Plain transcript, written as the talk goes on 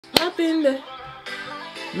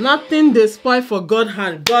Nothing they spoil for God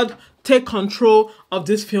hand. God take control of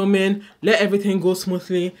this filming. Let everything go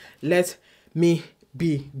smoothly. Let me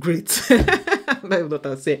be great. That's what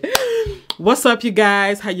I say. What's up, you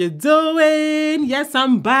guys? How you doing? Yes,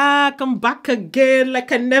 I'm back. I'm back again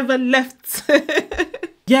like I never left.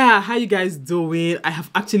 Yeah, how you guys doing? I have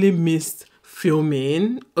actually missed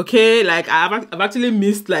filming. Okay, like I've actually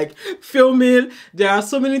missed like filming. There are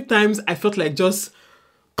so many times I felt like just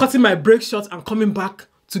cutting my break short and coming back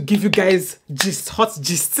to give you guys gist, hot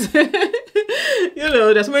gist. You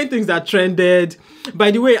know, there's so many things that trended.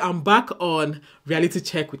 By the way, I'm back on Reality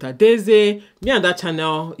Check with Adeze. Me and that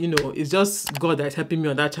channel, you know, it's just God that is helping me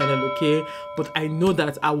on that channel, okay? But I know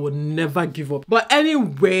that I will never give up. But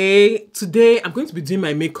anyway, today I'm going to be doing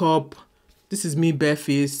my makeup. This is me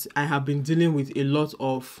barefaced. I have been dealing with a lot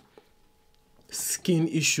of skin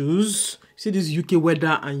issues. See this UK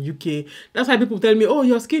weather and UK. That's why people tell me, oh,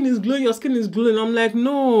 your skin is glowing, your skin is glowing. I'm like,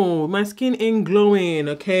 no, my skin ain't glowing,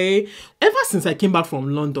 okay? Ever since I came back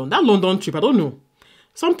from London, that London trip, I don't know.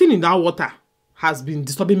 Something in that water has been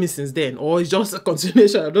disturbing me since then. Or it's just a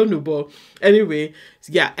continuation, I don't know. But anyway,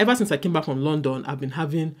 yeah, ever since I came back from London, I've been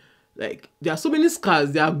having, like, there are so many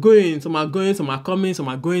scars. They are going, some are going, some are coming, some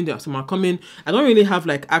are going, some are coming. I don't really have,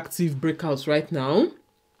 like, active breakouts right now.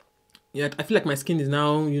 Yeah, I feel like my skin is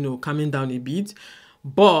now, you know, calming down a bit,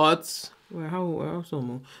 but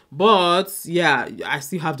but yeah, I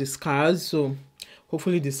still have the scars, so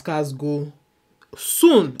hopefully the scars go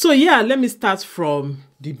soon. So yeah, let me start from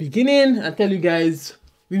the beginning and tell you guys,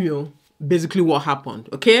 you know, basically what happened,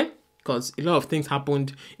 okay? Because a lot of things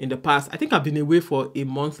happened in the past. I think I've been away for a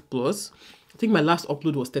month plus. I think my last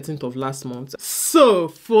upload was 13th of last month. So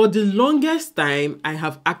for the longest time, I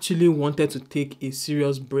have actually wanted to take a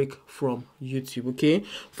serious break from YouTube, okay?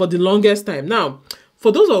 For the longest time. Now,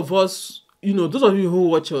 for those of us, you know, those of you who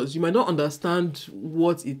watch us, you might not understand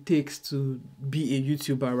what it takes to be a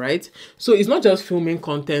YouTuber, right? So it's not just filming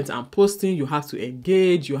content and posting. You have to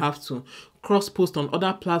engage. You have to cross-post on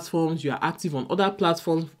other platforms. You are active on other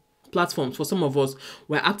platforms. For some of us,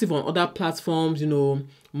 we're active on other platforms, you know,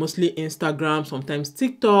 mostly Instagram, sometimes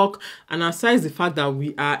TikTok. And aside the fact that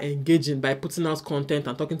we are engaging by putting out content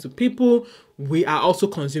and talking to people, we are also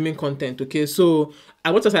consuming content, okay? So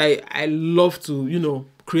I love to, you know,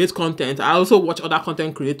 create content. I also watch other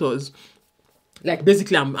content creators. Like,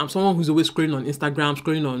 basically, I'm someone who's always scrolling on Instagram,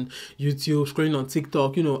 scrolling on YouTube, scrolling on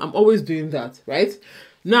TikTok. You know, I'm always doing that, right?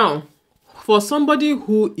 Now, for somebody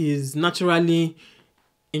who is naturally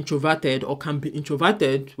introverted or can be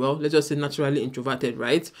introverted, well, let's just say naturally introverted,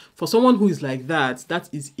 right? For someone who is like that, that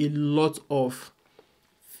is a lot of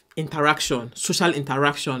interaction, social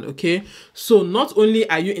interaction, okay? So not only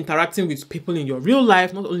are you interacting with people in your real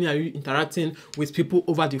life, not only are you interacting with people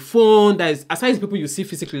over the phone, that is, aside the people you see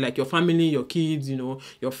physically, like your family, your kids, you know,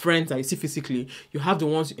 your friends that you see physically, you have the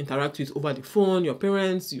ones you interact with over the phone, your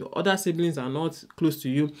parents, your other siblings are not close to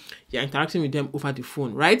you, you're interacting with them over the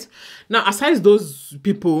phone, right? Now, aside those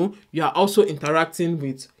people, you are also interacting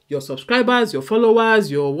with your subscribers, your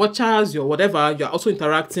followers, your watchers, your whatever. You're also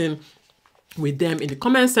interacting with them in the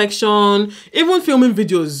comment section, even filming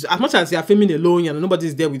videos. As much as you're filming alone and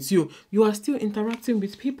nobody's there with you, you are still interacting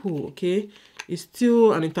with people, okay? It's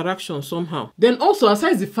still an interaction somehow. Then also,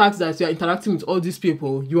 aside the fact that you're interacting with all these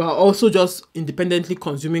people, you are also just independently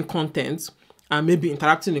consuming content and maybe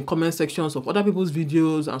interacting in comment sections of other people's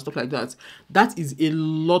videos and stuff like that. That is a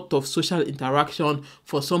lot of social interaction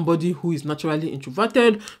for somebody who is naturally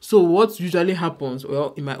introverted. So what usually happens,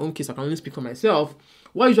 well, in my own case, I can only speak for myself.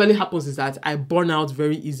 What usually happens is that I burn out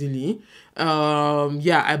very easily.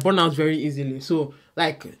 Yeah, I burn out very easily. So,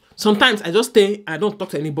 like, sometimes I just stay, I don't talk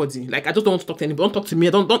to anybody. Like, I just don't want to talk to anybody. Don't talk to me.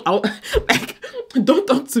 Don't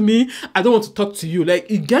talk to me. I don't want to talk to you.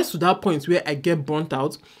 Like, it gets to that point where I get burnt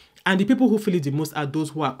out. And the people who feel it the most are those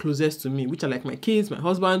who are closest to me, which are like my kids, my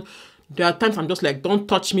husband. There are times I'm just like, don't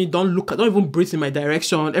touch me, don't look, don't even breathe in my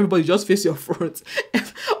direction. Everybody just face your front.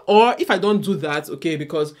 Or if I don't do that, okay,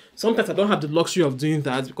 because sometimes I don't have the luxury of doing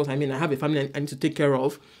that, because I mean, I have a family I need to take care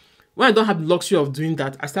of. When I don't have the luxury of doing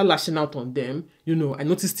that, I start lashing out on them. You know, I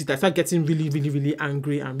noticed it. I start getting really, really, really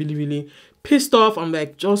angry and really, really pissed off. I'm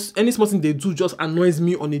like, just any small thing they do just annoys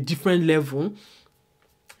me on a different level.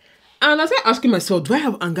 And I started asking myself, do I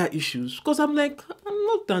have anger issues? Because I'm like, I'm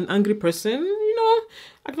not an angry person, you know.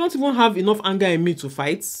 I don't even have enough anger in me to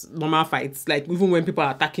fight, normal fights, like even when people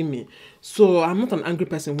are attacking me. So I'm not an angry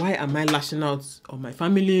person. Why am I lashing out on my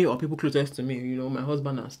family or people closest to me, you know, my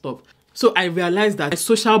husband and stuff? So I realized that my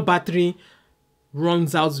social battery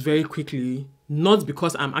runs out very quickly, not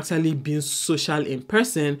because I'm actually being social in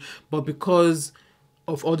person, but because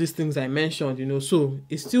of all these things I mentioned, you know. So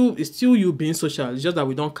it's still you being social. It's just that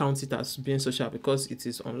we don't count it as being social because it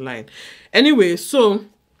is online. Anyway, so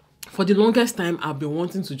for the longest time, I've been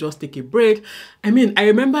wanting to just take a break. I mean, I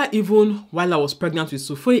remember even while I was pregnant with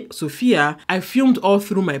Sophia, I filmed all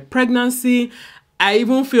through my pregnancy. I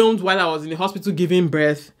even filmed while I was in the hospital giving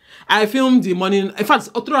birth. I filmed the morning. In fact,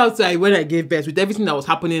 throughout when I gave birth, with everything that was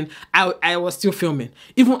happening, I was still filming.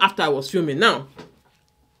 Even after I was filming. Now,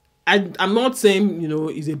 I'm not saying, you know,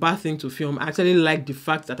 it's a bad thing to film. I actually like the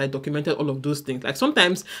fact that I documented all of those things. Like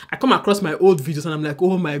sometimes I come across my old videos and I'm like,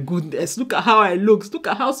 oh my goodness, look at how I look. Look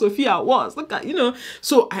at how Sophia was. Look at, you know.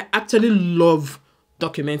 So I actually love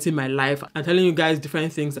documenting my life and telling you guys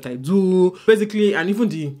different things that I do, basically, and even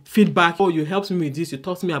the feedback. Oh, you helped me with this, you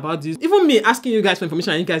taught me about this. Even me asking you guys for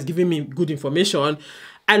information and you guys giving me good information.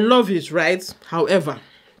 I love it, right? However,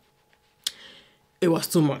 it was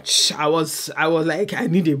too much. I was like, I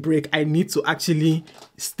need a break. I need to actually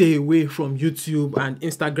stay away from YouTube and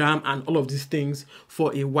Instagram and all of these things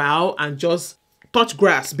for a while and just touch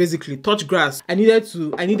grass, basically touch grass. I needed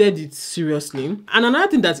it seriously. And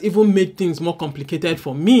another thing that even made things more complicated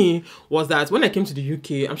for me was that when I came to the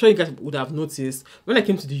UK, I'm sure you guys would have noticed, when I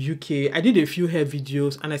came to the UK, I did a few hair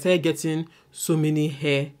videos and I started getting so many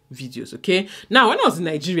hair videos, okay? Now, when I was in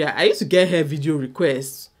Nigeria, I used to get hair video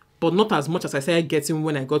requests, but not as much as I started getting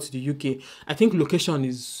when I got to the UK. I think location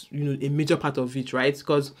is, you know, a major part of it, right?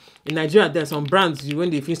 Because in Nigeria, there are some brands,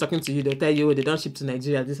 when they finish talking to you, they'll tell you, oh, they don't ship to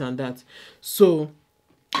Nigeria, this and that. So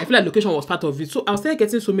I feel like location was part of it. So I started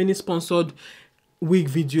getting so many sponsored wig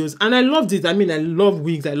videos, and I loved it. I mean, I love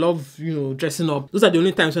wigs. I love, you know, dressing up. Those are the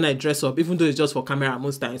only times when I dress up, even though it's just for camera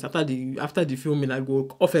most times. After the filming, I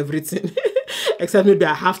go off everything. Except maybe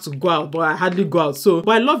I have to go out, but I hardly go out. So,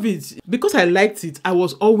 but I love it. Because I liked it, I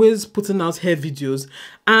was always putting out hair videos.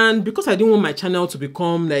 And because I didn't want my channel to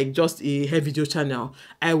become like just a hair video channel,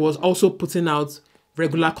 I was also putting out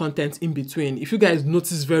regular content in between. If you guys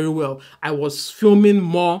notice very well, I was filming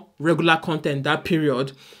more regular content that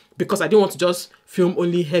period because I didn't want to just film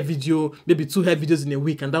only hair video, maybe 2 hair videos in a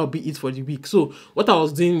week, and that would be it for the week. So what I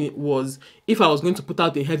was doing was, if I was going to put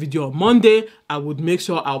out a hair video on Monday, I would make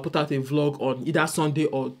sure I'll put out a vlog on either Sunday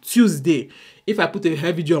or Tuesday. If I put a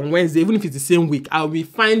hair video on Wednesday, even if it's the same week, I will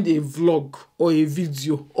find a vlog or a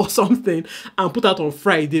video or something and put out on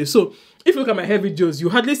Friday. So if you look at my hair videos, you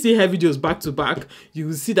hardly see hair videos back to back. You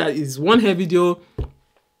will see that it's one hair video,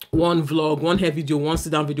 one vlog, one hair video, one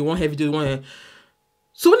sit down video, one hair video, one hair.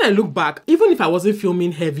 So when I look back, even if I wasn't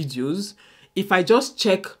filming hair videos, if I just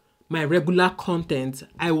check my regular content,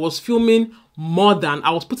 I was filming more than,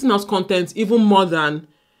 I was putting out content even more than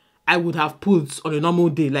I would have put on a normal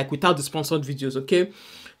day, like without the sponsored videos, okay?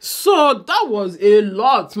 So that was a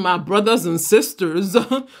lot, my brothers and sisters.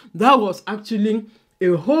 That was actually a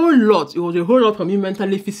whole lot. It was a whole lot for me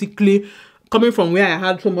mentally, physically, coming from where I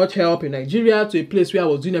had so much help in Nigeria to a place where I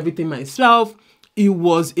was doing everything myself. It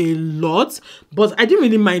was a lot, but I didn't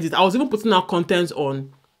really mind it. I was even putting out content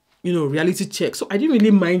on, you know, reality check. So I didn't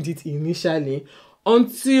really mind it initially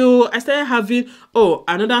until I started having, oh,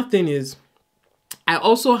 another thing is, I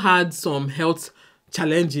also had some health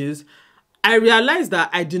challenges. I realized that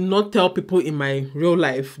I did not tell people in my real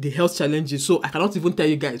life the health challenges. So I cannot even tell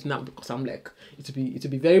you guys now because I'm like, it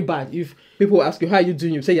would be very bad if people ask you, how are you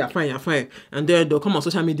doing? You say, you're fine, you're fine. And then they'll come on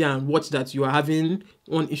social media and watch that you are having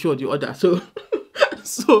one issue or the other. So,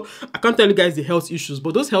 so I can't tell you guys the health issues,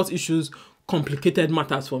 but those health issues complicated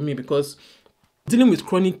matters for me because dealing with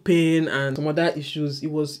chronic pain and some other issues, it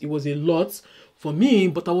was a lot for me,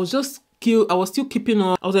 but I was still keeping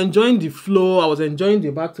on. I was enjoying the flow. I was enjoying the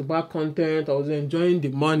back-to-back content. I was enjoying the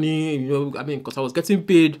money, you know, I mean, because I was getting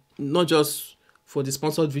paid not just for the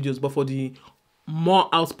sponsored videos, but for the more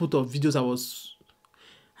output of videos.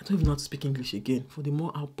 I don't even know how to speak English again. For the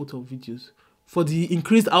more output of videos, for the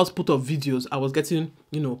increased output of videos, I was getting,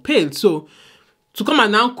 you know, paid. So to come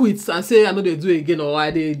and now quit and say I know they do it again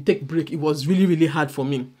or they take break, it was really, really hard for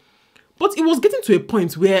me. But it was getting to a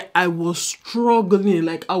point where I was struggling.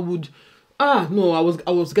 Like I would,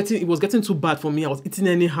 it was getting too bad for me. I was eating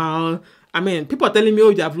anyhow. I mean, people are telling me, oh,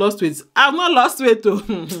 you have lost weight. I've not lost weight though.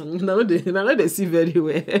 Now they see very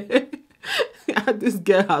well. This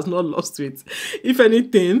girl has not lost weight. If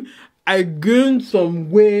anything, I gained some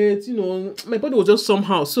weight, you know, my body was just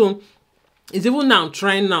somehow. So it's even now I'm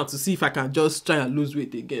trying now to see if I can just try and lose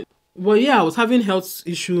weight again. But yeah, I was having health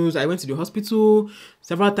issues. I went to the hospital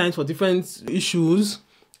several times for different issues,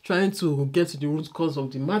 trying to get to the root cause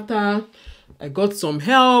of the matter. I got some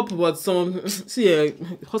help, but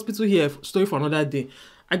hospital here, story for another day.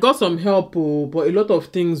 I got some help, but a lot of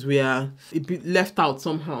things were a bit left out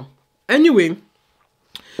somehow. Anyway,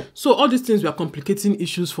 So all these things were complicating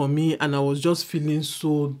issues for me, and I was just feeling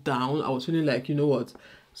so down. I was feeling like, you know what,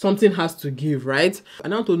 something has to give, right?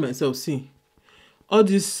 And I told myself, see, all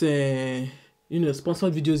these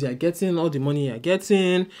sponsored videos you're getting, all the money you're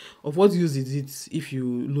getting, of what use is it if you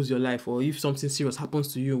lose your life, or if something serious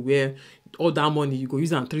happens to you where all that money you go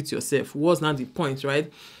use and treat yourself? What's not the point, right?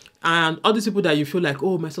 And all these people that you feel like,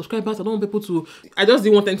 oh, my subscribers, I don't want people to, I just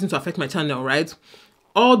didn't want anything to affect my channel, right?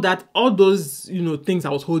 All those things I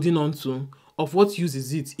was holding on to, of what use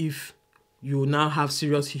is it if you now have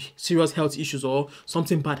serious health issues or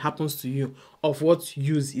something bad happens to you? Of what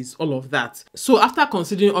use is all of that? So after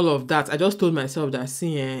considering all of that, I just told myself that,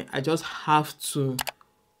 see, I just have to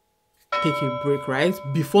take a break, right?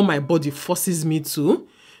 Before my body forces me to,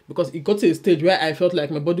 because it got to a stage where I felt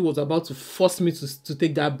like my body was about to force me to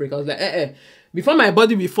take that break. I was like, before my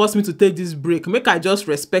body will force me to take this break, make I just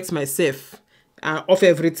respect myself and off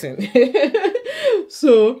everything.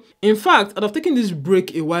 So, in fact, I'd have taken this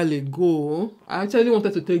break a while ago. I actually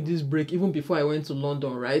wanted to take this break even before I went to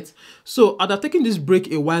London, right? So, I'd have taken this break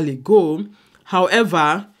a while ago.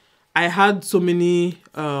 However, I had so many,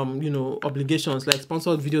 obligations, like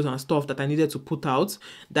sponsored videos and stuff that I needed to put out,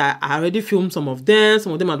 that I already filmed some of them.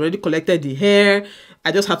 Some of them had already collected the hair.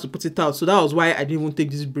 I just had to put it out. So that was why I didn't even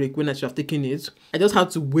take this break when I should have taken it. I just had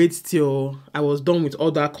to wait till I was done with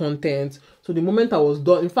all that content. So the moment I was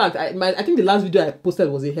done, in fact, I think the last video I posted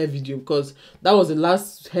was a hair video, because that was the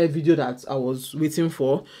last hair video that I was waiting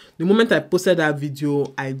for. The moment I posted that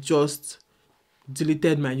video, I just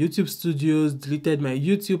deleted my YouTube studios, deleted my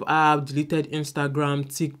YouTube app, deleted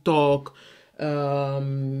Instagram, TikTok,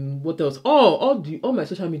 what else? All my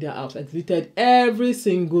social media apps. I deleted every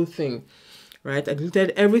single thing, right? I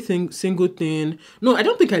deleted single thing. No, I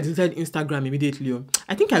don't think I deleted Instagram immediately.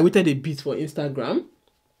 I think I waited a bit for Instagram.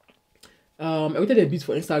 But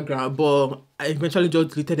I eventually just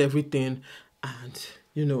deleted everything, and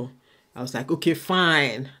I was like, okay,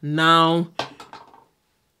 fine, now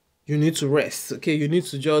you need to rest. Okay, you need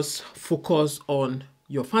to just focus on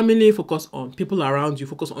your family, focus on people around you,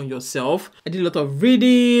 focus on yourself. I did a lot of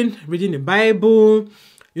reading the Bible,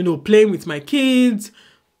 playing with my kids,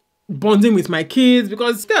 bonding with my kids,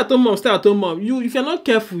 because stay at home mom. If you're not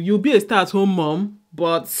careful, you'll be a stay-at-home mom,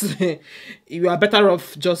 but you are better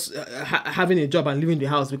off just having a job and leaving the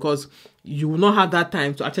house, because you will not have that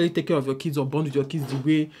time to actually take care of your kids or bond with your kids the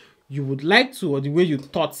way you would like to, or the way you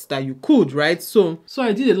thought that you could, right? So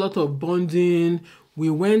I did a lot of bonding. We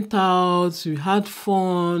went out, we had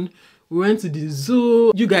fun, we went to the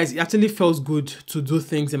zoo. You guys, it actually felt good to do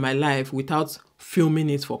things in my life without filming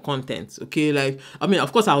it for content. Okay, like, I mean,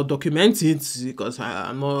 of course I'll document it, because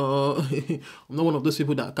I'm not one of those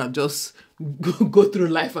people that can just go through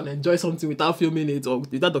life and enjoy something without filming it or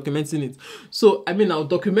without documenting it. So I mean, I'll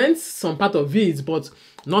document some part of it, but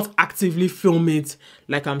not actively film it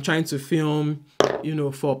like I'm trying to film,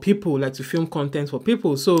 for people, like to film content for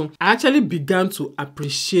people. So I actually began to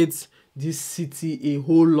appreciate this city a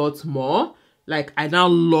whole lot more. Like, I now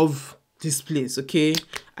love this place. Okay,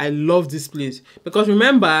 I love this place, because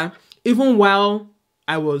remember, even while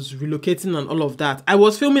I was relocating and all of that, I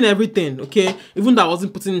was filming everything. Okay, even though I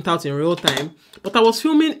wasn't putting it out in real time, but I was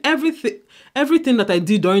filming everything that I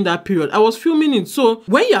did during that period. I was filming it. So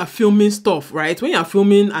when you are filming stuff, right, when you are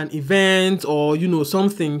filming an event or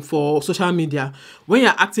something for social media, when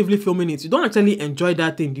you're actively filming it, you don't actually enjoy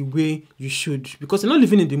that thing the way you should, because you're not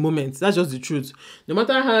living in the moment. That's just the truth. No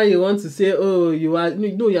matter how you want to say, oh, you are,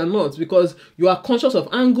 no, you're not, because you are conscious of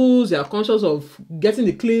angles, you are conscious of getting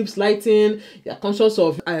the clips, lighting, you are conscious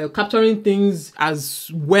of capturing things as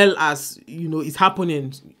well as it's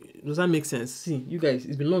happening. Does that make sense? See, you guys,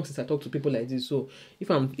 it's been long since I talked to people like this. So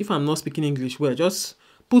if I'm not speaking English well, just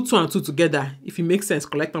put 2 and 2 together. If it makes sense,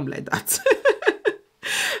 collect them like that.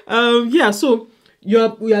 Yeah. So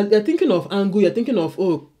you're thinking of angle. You're thinking of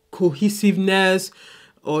cohesiveness,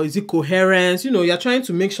 or is it coherence? You're trying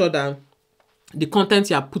to make sure that the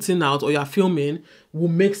content you're putting out or you're filming will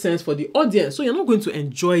make sense for the audience. So you're not going to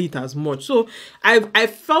enjoy it as much. So I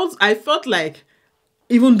felt like,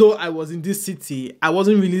 even though I was in this city, I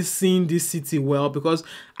wasn't really seeing this city well, because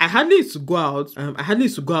I hardly used to go out.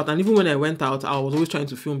 And even when I went out, I was always trying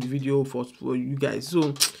to film the video for you guys.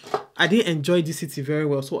 So I didn't enjoy this city very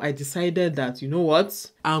well. So I decided that, you know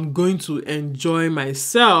what, I'm going to enjoy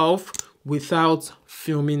myself without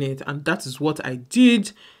filming it. And that is what I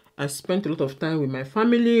did. I spent a lot of time with my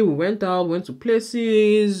family. We went out, went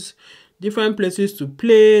to different places to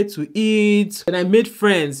play, to eat. And I made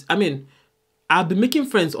friends. I mean, I've been making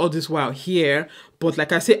friends all this while here, but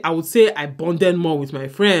like I say, I would say I bonded more with my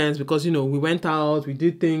friends because, you know, we went out, we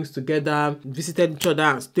did things together, visited each other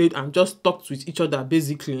and stayed and just talked with each other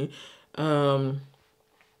basically.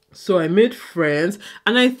 So I made friends,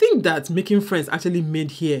 and I think that making friends actually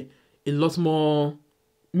made here a lot more,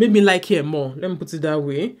 made me like here more. Let me put it that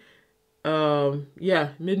way. Yeah,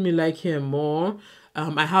 made me like here more.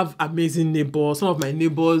 I have amazing neighbors. Some of my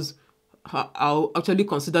neighbors, I'll actually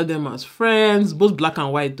consider them as friends, both black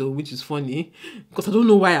and white though, which is funny because I don't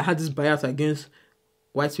know why I had this bias against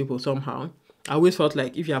white people somehow. I always felt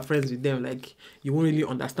like if you are friends with them, like you won't really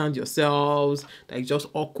understand yourselves, like just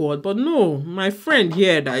awkward. But no, my friend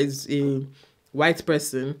here that is a white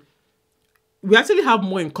person, we actually have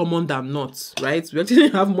more in common than not, right? We actually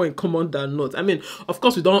have more in common than not. I mean, of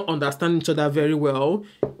course, we don't understand each other very well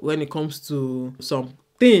when it comes to some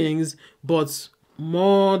things, but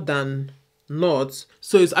more than not.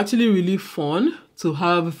 So it's actually really fun to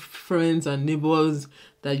have friends and neighbors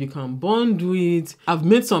that you can bond with. I've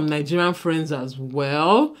made some Nigerian friends as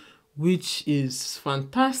well, which is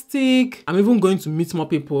fantastic. I'm even going to meet more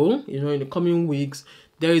people, you know, in the coming weeks.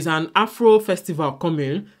 There is an Afro festival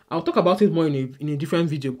coming. I'll talk about it more in a different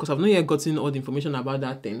video because I've not yet gotten all the information about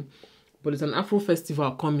that thing. But it's an Afro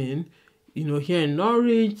festival coming, you know, here in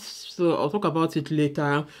Norwich. So I'll talk about it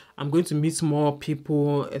later. I'm going to meet more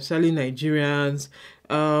people, especially Nigerians.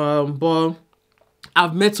 But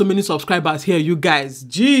I've met so many subscribers here, you guys.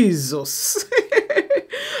 Jesus.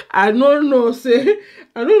 I don't know, say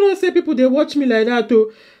people, they watch me like that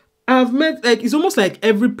too. I've met, like, it's almost like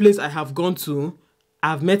every place I have gone to,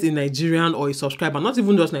 I've met a Nigerian or a subscriber. Not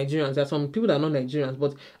even just Nigerians. There are some people that are not Nigerians,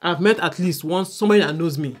 but I've met at least somebody that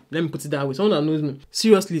knows me. Let me put it that way. Someone that knows me.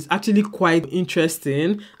 Seriously, it's actually quite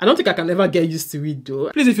interesting. I don't think I can ever get used to it though.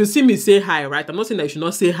 Please, if you see me, say hi, right? I'm not saying that you should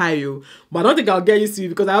not say hi, yo, but I don't think I'll get used to it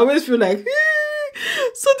because I always feel like,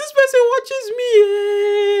 so this person watches me.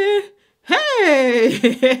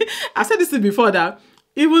 Hey, I said this before that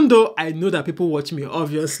even though I know that people watch me,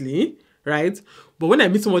 obviously, right? But when I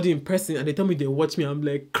meet somebody in person and they tell me they watch me, I'm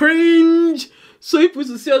like, cringe. So if we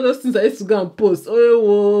used to see all those things I used to go and post,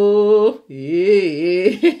 oh, whoa,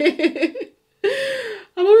 yeah.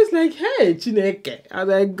 I'm always like, hey, Chineke. I'm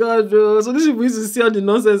like, God, oh. So these people used to see all the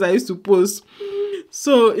nonsense I used to post.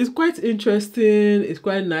 So it's quite interesting. It's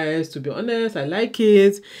quite nice, to be honest. I like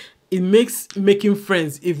it. It makes making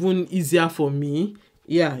friends even easier for me.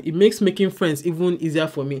 Yeah, it makes making friends even easier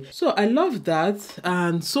for me. So I love that.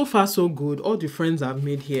 And so far, so good. All the friends I've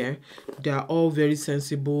made here, they are all very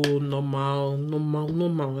sensible, normal,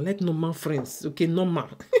 like normal friends. Okay, normal.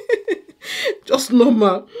 Just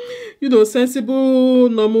normal. You know, sensible,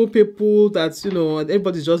 normal people that, you know,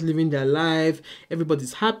 everybody's just living their life.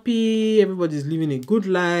 Everybody's happy. Everybody's living a good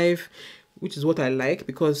life, which is what I like,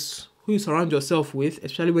 because who you surround yourself with,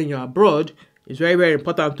 especially when you're abroad, is very, very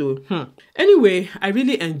important too. Anyway, I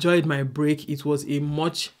really enjoyed my break. It was a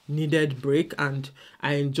much needed break and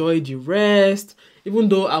I enjoyed the rest. Even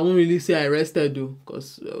though I won't really say I rested though,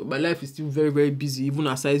 because my life is still very, very busy, even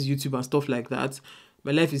aside YouTube and stuff like that.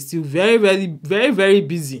 My life is still very, very, very, very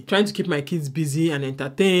busy. Trying to keep my kids busy and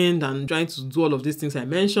entertained and trying to do all of these things I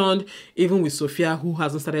mentioned. Even with Sophia, who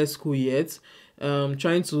hasn't started school yet.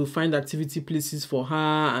 Trying to find activity places for her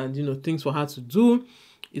and, you know, things for her to do.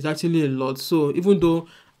 Is actually a lot. So even though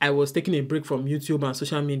I was taking a break from YouTube and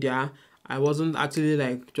social media, I wasn't actually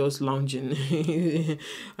like just lounging.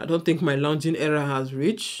 I don't think my lounging era has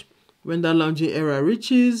reached. When that lounging era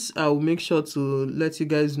reaches, I will make sure to let you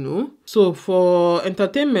guys know. So for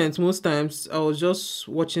entertainment, most times I was just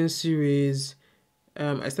watching series.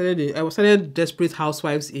 I started Desperate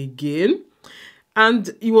Housewives again. And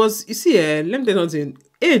it was, you see, let me tell you something.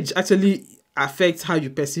 Age actually affects how you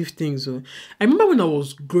perceive things. So I remember when I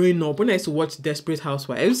was growing up, when I used to watch Desperate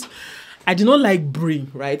Housewives, I did not like Brie,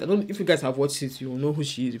 right? I don't, if you guys have watched it, you will know who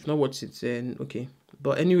she is. If not watched it, then okay.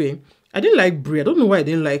 But anyway, I didn't like Brie. I don't know why I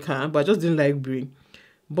didn't like her, but I just didn't like Brie.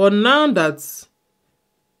 But now that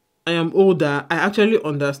I am older, I actually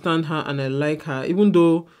understand her and I like her, even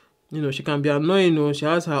though, you know, she can be annoying, you know, she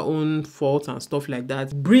has her own faults and stuff like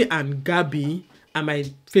that. Brie and Gabby are my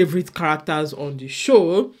favorite characters on the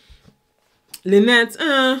show. Lynette,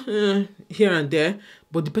 here and there.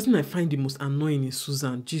 But the person I find the most annoying is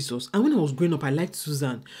Susan. Jesus. And when I was growing up, I liked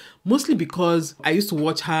Susan. Mostly because I used to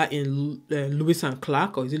watch her in Lewis and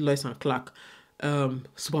Clark. Or is it Lois and Clark?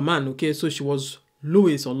 Superman, okay? So she was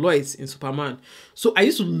Lois or Lois in Superman. So I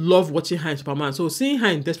used to love watching her in Superman. So seeing her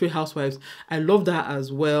in Desperate Housewives, I loved her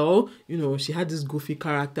as well. You know, she had this goofy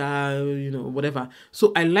character, you know, whatever.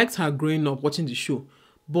 So I liked her growing up watching the show.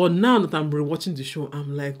 But now that I'm rewatching the show,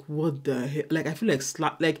 I'm like, what the hell? Like, I feel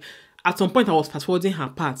like At some point, I was fast forwarding her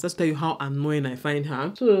parts. That's to tell you how annoying I find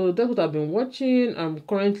her. So that's what I've been watching. I'm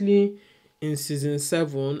currently in season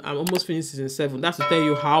 7. I'm almost finished season 7. That's to tell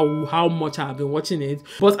you how much I've been watching it.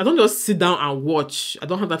 But I don't just sit down and watch. I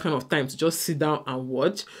don't have that kind of time to just sit down and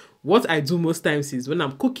watch. What I do most times is when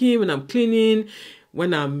I'm cooking, when I'm cleaning,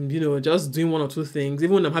 when I'm, just doing 1 or 2 things,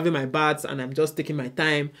 even when I'm having my baths and I'm just taking my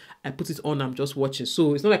time, I put it on, I'm just watching.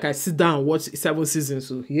 So it's not like I sit down and watch 7 seasons.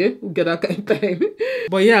 So yeah, we'll get that kind of time.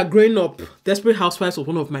 But yeah, growing up, Desperate Housewives was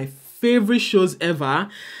one of my favorite shows ever.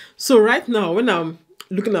 So right now, when I'm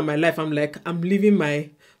looking at my life, I'm like, I'm living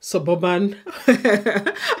my suburban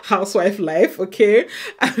housewife life, okay?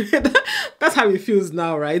 That's how it feels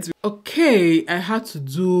now, right? Okay, I had to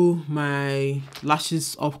do my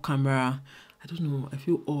lashes off camera. I don't know, I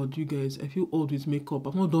feel odd, you guys. I feel odd with makeup.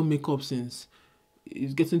 I've not done makeup since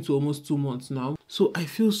it's getting to almost 2 months now. So I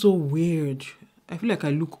feel so weird. I feel like I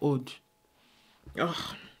look odd. Ugh.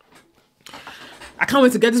 I can't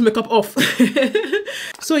wait to get this makeup off.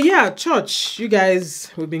 So yeah, church. You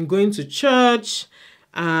guys, we've been going to church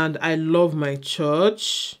and I love my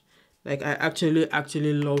church. Like I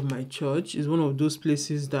actually love my church. It's one of those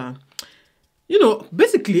places that,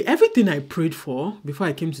 basically everything I prayed for before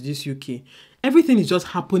I came to this UK, everything is just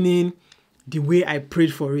happening the way I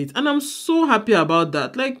prayed for it. And I'm so happy about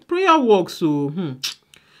that. Like prayer works. So,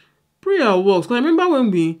 prayer works. Because I remember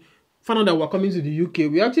when we found out that we're coming to the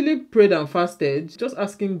UK, we actually prayed and fasted, just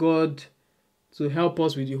asking God to help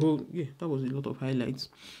us with the whole, that was a lot of highlights.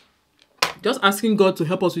 Just asking God to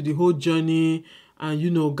help us with the whole journey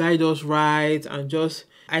and, guide us right. And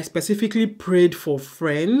I specifically prayed for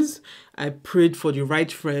friends. I prayed for the right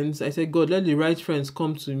friends. I said, God, let the right friends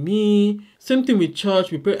come to me. Same thing with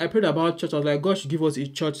church. I prayed about church. I was like, God should give us a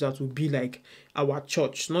church that will be like our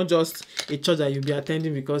church. Not just a church that you'll be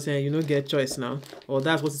attending because you don't get choice now. Or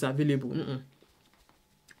that's what is available.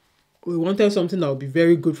 We wanted something that would be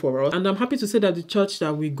very good for us. And I'm happy to say that the church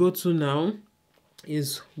that we go to now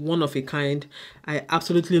is one of a kind. I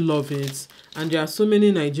absolutely love it. And there are so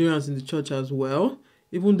many Nigerians in the church as well.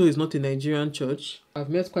 Even though it's not a Nigerian church, I've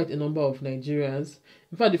met quite a number of Nigerians.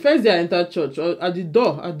 In fact, the first day I entered church, at the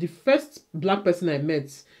door, the first black person I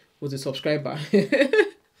met was a subscriber.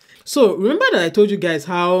 So remember that I told you guys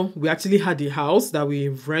how we actually had a house that we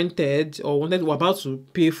rented or were about to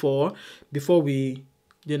pay for before they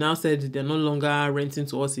now said they're no longer renting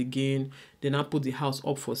to us again. They now put the house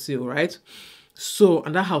up for sale, right? So,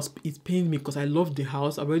 and that house is paying me because I love the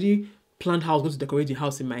house. I've already planned how I was going to decorate the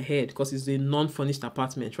house in my head because it's a non-furnished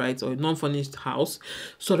apartment, right? Or a non-furnished house.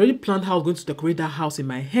 So I already planned how I was going to decorate that house in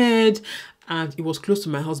my head. And it was close to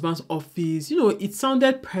my husband's office. It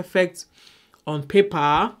sounded perfect on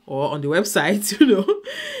paper or on the website,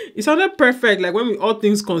 It sounded perfect, like when all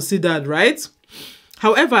things considered, right?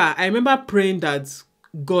 However, I remember praying that,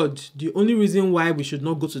 God, the only reason why we should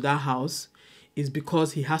not go to that house is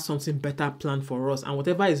because he has something better planned for us. And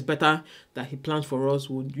whatever is better that he planned for us,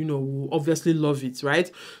 we'll obviously love it, right?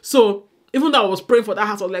 So even though I was praying for that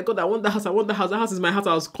house, I was like, God, I want the house, I want the house. That house is my house.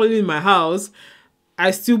 I was calling it my house.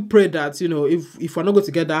 I still pray that, if we're not going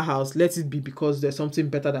to get that house, let it be because there's something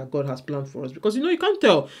better that God has planned for us. Because, you can't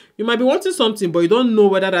tell. You might be wanting something, but you don't know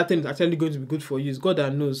whether that thing is actually going to be good for you. It's God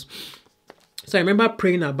that knows. So I remember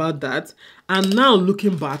praying about that. And now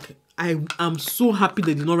looking back, I am so happy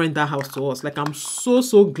they did not rent that house to us. Like, I'm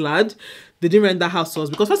so glad they didn't rent that house to us.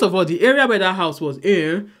 Because first of all, the area where that house was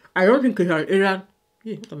in, I don't think it's an area...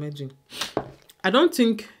 Yeah, what am I doing? I don't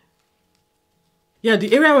think... Yeah,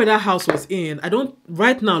 the area where that house was in,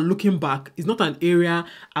 right now, looking back, it's not an area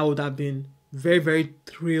I would have been very, very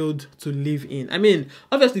thrilled to live in. I mean,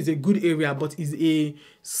 obviously it's a good area, but it's a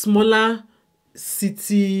smaller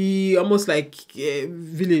city, almost like a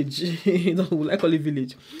village. I call it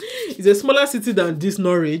village. It's a smaller city than this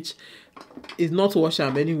Norwich. It's not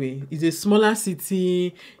Washam anyway. It's a smaller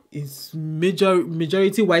city. It's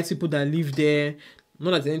majority white people that live there.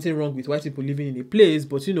 Not that there's anything wrong with white people living in a place,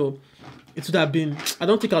 but it would have been, I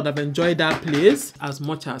don't think I would have enjoyed that place as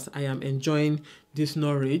much as I am enjoying this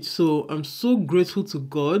Norwich. So I'm so grateful to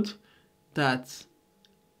God that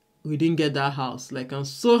we didn't get that house. Like, I'm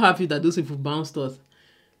so happy that those people bounced us.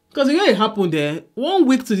 Because the way it happened there, 1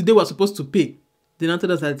 week to the day we were supposed to pay, they now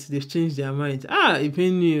told us that they've changed their mind. It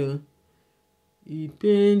pained you. It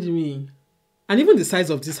pained me. And even the size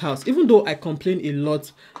of this house, even though I complain a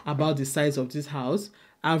lot about the size of this house,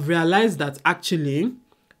 I've realized that actually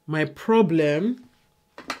my problem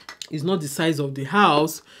is not the size of the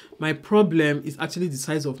house. My problem is actually the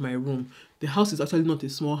size of my room. The house is actually not a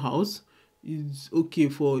small house. It's okay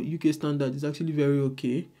for UK standard. It's actually very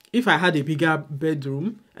okay. If I had a bigger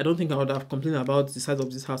bedroom, I don't think I would have complained about the size of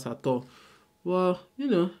this house at all. Well,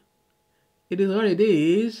 It is what it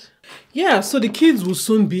is. Yeah, so the kids will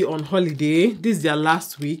soon be on holiday. This is their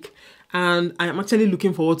last week. And I am actually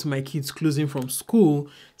looking forward to my kids closing from school.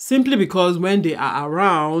 Simply because when they are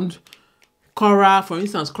around, Cora, for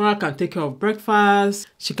instance, Cora can take care of breakfast.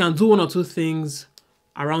 She can do one or two things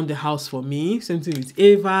around the house for me. Same thing with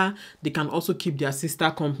Ava. They can also keep their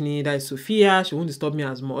sister company. That is Sophia. She won't disturb me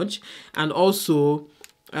as much. And also,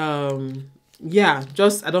 yeah,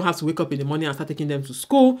 just I don't have to wake up in the morning and start taking them to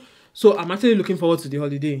school. So I'm actually looking forward to the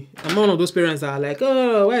holiday. I'm not one of those parents that are like,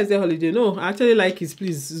 oh, why is there holiday? No, I actually like it,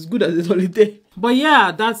 please. It's good as a holiday. But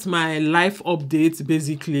yeah, that's my life update,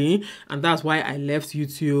 basically. And that's why I left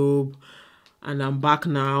YouTube. And I'm back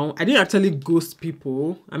now. I didn't actually ghost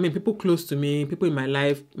people. I mean, people close to me, people in my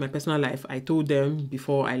life, my personal life. I told them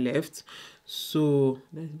before I left. So,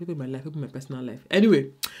 people in my life, people in my personal life. Anyway,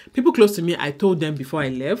 people close to me, I told them before I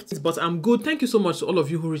left. But I'm good. Thank you so much to all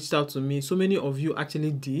of you who reached out to me. So many of you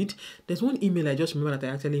actually did. There's one email I just remember that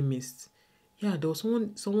I actually missed. Yeah, there was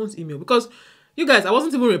someone's email. Because, you guys, I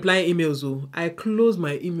wasn't even replying emails. Oh. I closed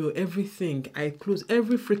my email, everything. I closed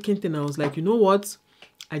every freaking thing. I was like, you know what?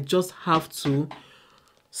 I just have to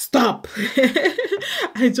stop.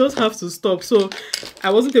 I just have to stop. So I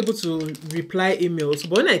wasn't able to reply emails.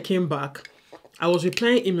 But when I came back, I was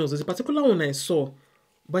replying emails. There's a particular one I saw,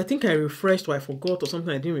 but I think I refreshed or I forgot or something.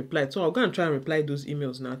 I didn't reply. So I'll go and try and reply those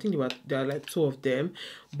emails now. I think there are like 2 of them.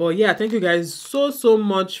 But yeah, thank you guys so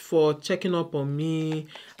much for checking up on me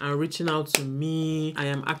and reaching out to me. I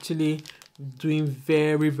am actually doing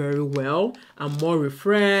very well. I'm more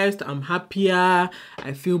refreshed. I'm happier.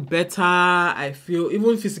 I feel better. I feel,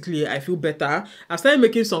 even physically, I feel better. I started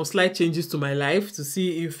making some slight changes to my life to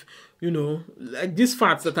see if, you know, like this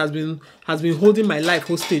fat that has been holding my life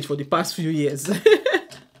hostage for the past few years. I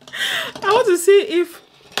want to see if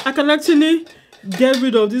I can actually get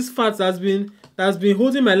rid of this fat that's been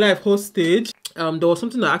holding my life hostage. There was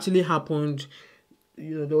something that actually happened.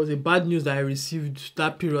 You know, there was a bad news that I received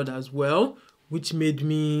that period as well, which made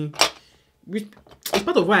me, which it's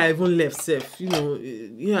part of why I even left Seth. You know,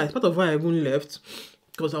 yeah, it's part of why I even left,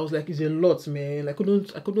 because I was like, it's a lot, man. I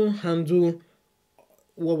couldn't handle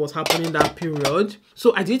what was happening that period.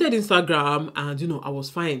 So I deleted Instagram, and you know, I was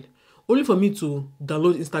fine. Only for me to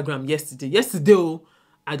download Instagram yesterday. Oh,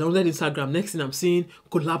 I downloaded Instagram. Next thing I'm seeing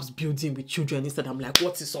collabs building with children. Instead, I'm like,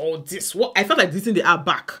 what is all this? What? I felt like deleting the app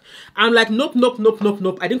back. I'm like, nope.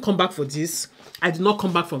 I didn't come back for this. I did not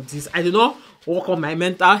come back from this. I did not work on my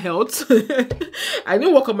mental health. I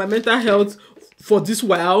didn't work on my mental health for this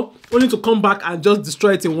while, only to come back and just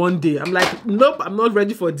destroy it in one day. I'm like, nope, I'm not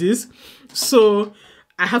ready for this. So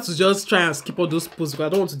I had to just try and skip all those posts because I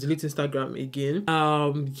don't want to delete Instagram again.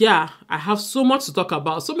 Yeah, I have so much to talk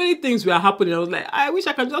about. So many things were happening. I was like, I wish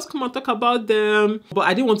I could just come and talk about them. But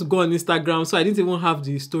I didn't want to go on Instagram, so I didn't even have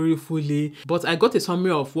the story fully. But I got a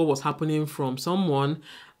summary of what was happening from someone.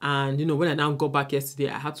 And, you know, when I now got back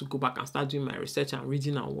yesterday, I had to go back and start doing my research and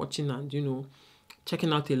reading and watching and, you know,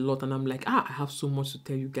 checking out a lot. And I'm like, I have so much to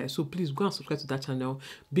tell you guys. So please go and subscribe to that channel.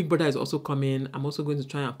 Big Brother is also coming. I'm also going to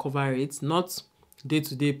try and cover it. Not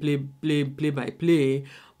day-to-day play by play,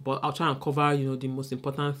 but I'll try and cover, you know, the most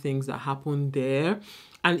important things that happen there.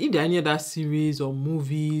 And if there are any other series or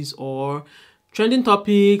movies or trending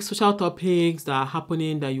topics, social topics that are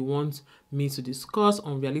happening that you want me to discuss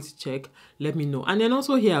on Reality Check, let me know. And then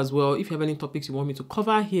also here as well, if you have any topics you want me to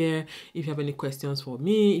cover here, if you have any questions for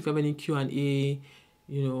me, if you have any Q&A,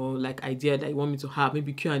 you know, like idea that you want me to have,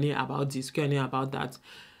 maybe Q&A about this, Q&A about that,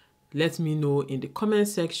 let me know in the comment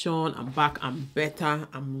section. I'm back, I'm better,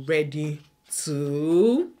 I'm ready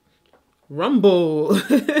to rumble.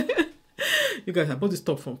 You guys, I bought this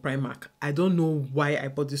top from Primark. I don't know why I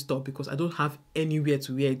bought this top, because I don't have anywhere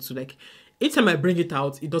to wear it. So like, each time I bring it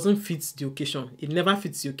out, it doesn't fit the occasion. It never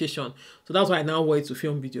fits the occasion. So that's why I now wear it to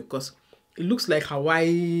film video, because it looks like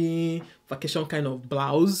Hawaii vacation kind of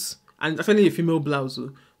blouse. And it's actually a female blouse,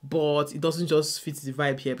 but it doesn't just fit the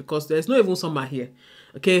vibe here, because there's no even summer here.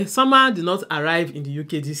 Okay, summer did not arrive in the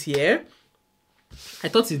UK this year. I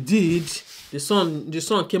thought it did. The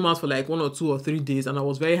sun came out for like 1 or 2 or 3 days, and I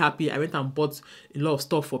was very happy. I went and bought a lot of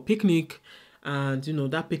stuff for picnic, and you know,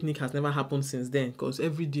 that picnic has never happened since then, because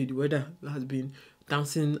every day the weather has been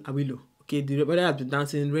dancing awilo. Okay, the weather has been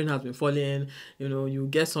dancing, rain has been falling, you know, you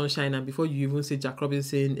get sunshine, and before you even say Jack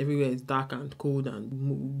Robinson, everywhere is dark and cold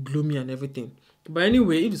and gloomy and everything. But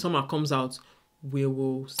anyway, if the summer comes out, we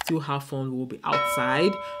will still have fun. We will be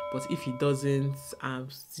outside. But if it doesn't, I'm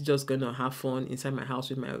still just gonna have fun inside my house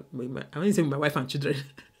with my I want to say with my wife and children.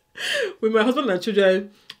 With my husband and children,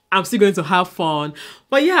 I'm still going to have fun.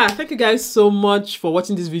 But yeah, thank you guys so much for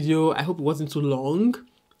watching this video. I hope it wasn't too long.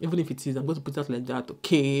 Even if it is, I'm going to put it out like that.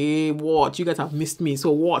 Okay, watch. You guys have missed me. So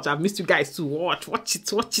watch. I've missed you guys too. Watch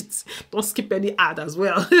it. Don't skip any ad as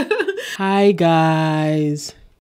well. Hi, guys.